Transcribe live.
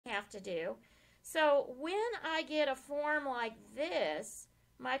have to do. So when I get a form like this,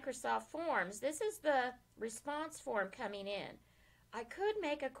 Microsoft Forms, this is the response form coming in. I could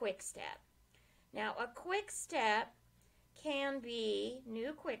make a quick step. Now a quick step can be,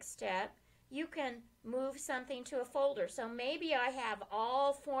 new quick step, you can move something to a folder. So maybe I have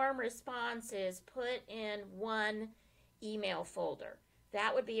all form responses put in one email folder.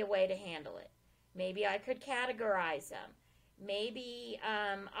 That would be a way to handle it. Maybe I could categorize them. Maybe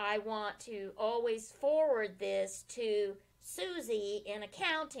I want to always forward this to Susie in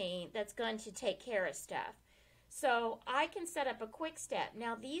accounting that's going to take care of stuff. So I can set up a quick step.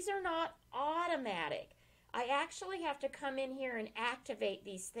 Now these are not automatic. I actually have to come in here and activate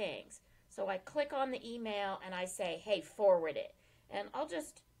these things. So I click on the email and I say, hey, forward it. And I'll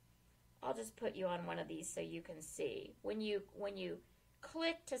just put you on one of these so you can see. When you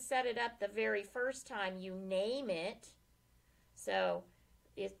click to set it up the very first time, you name it. So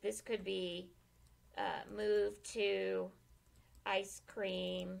this could be move to ice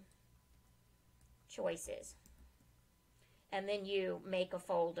cream choices. And then you make a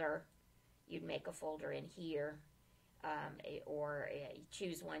folder. You'd make a folder in here, or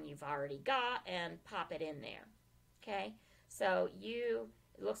choose one you've already got and pop it in there. Okay, so it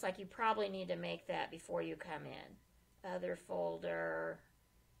looks like you probably need to make that before you come in. Other folder,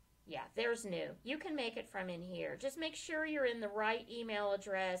 yeah, there's new. You can make it from in here. Just make sure you're in the right email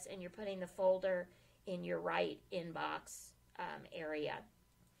address and you're putting the folder in your right inbox area.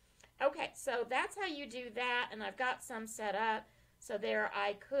 Okay, so that's how you do that, and I've got some set up. So there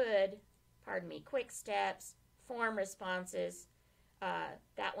I could, pardon me, quick steps, form responses.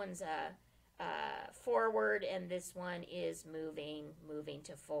 That one's forward, and this one is moving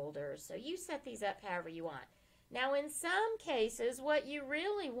to folders. So you set these up however you want. Now in some cases, what you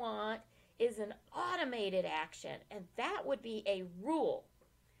really want is an automated action, and that would be a rule.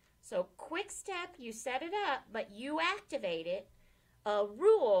 So quick step, you set it up, but you activate it. A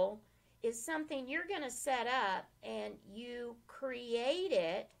rule is something you're going to set up, and you create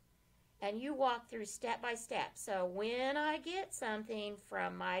it, and you walk through step by step. So when I get something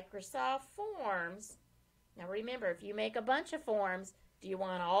from Microsoft Forms, now remember, if you make a bunch of forms, do you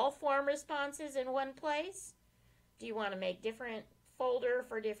want all form responses in one place? Do you want to make different folder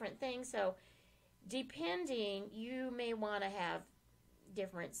for different things? So depending, you may want to have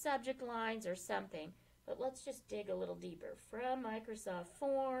different subject lines or something. But let's just dig a little deeper. From Microsoft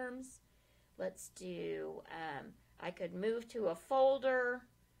Forms, let's do, I could move to a folder.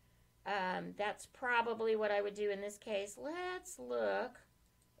 That's probably what I would do in this case. Let's look,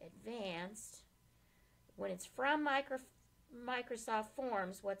 advanced. When it's from Microsoft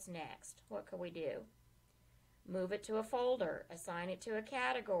Forms, what's next? What could we do? Move it to a folder, assign it to a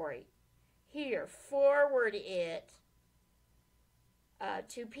category. Here, forward it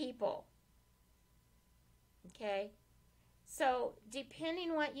to people. Okay, so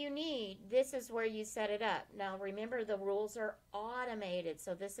depending what you need, this is where you set it up. Now remember, the rules are automated,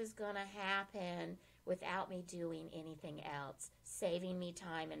 so this is going to happen without me doing anything else, saving me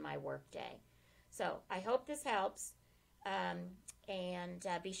time in my workday. So I hope this helps, and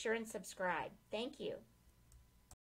be sure and subscribe. Thank you.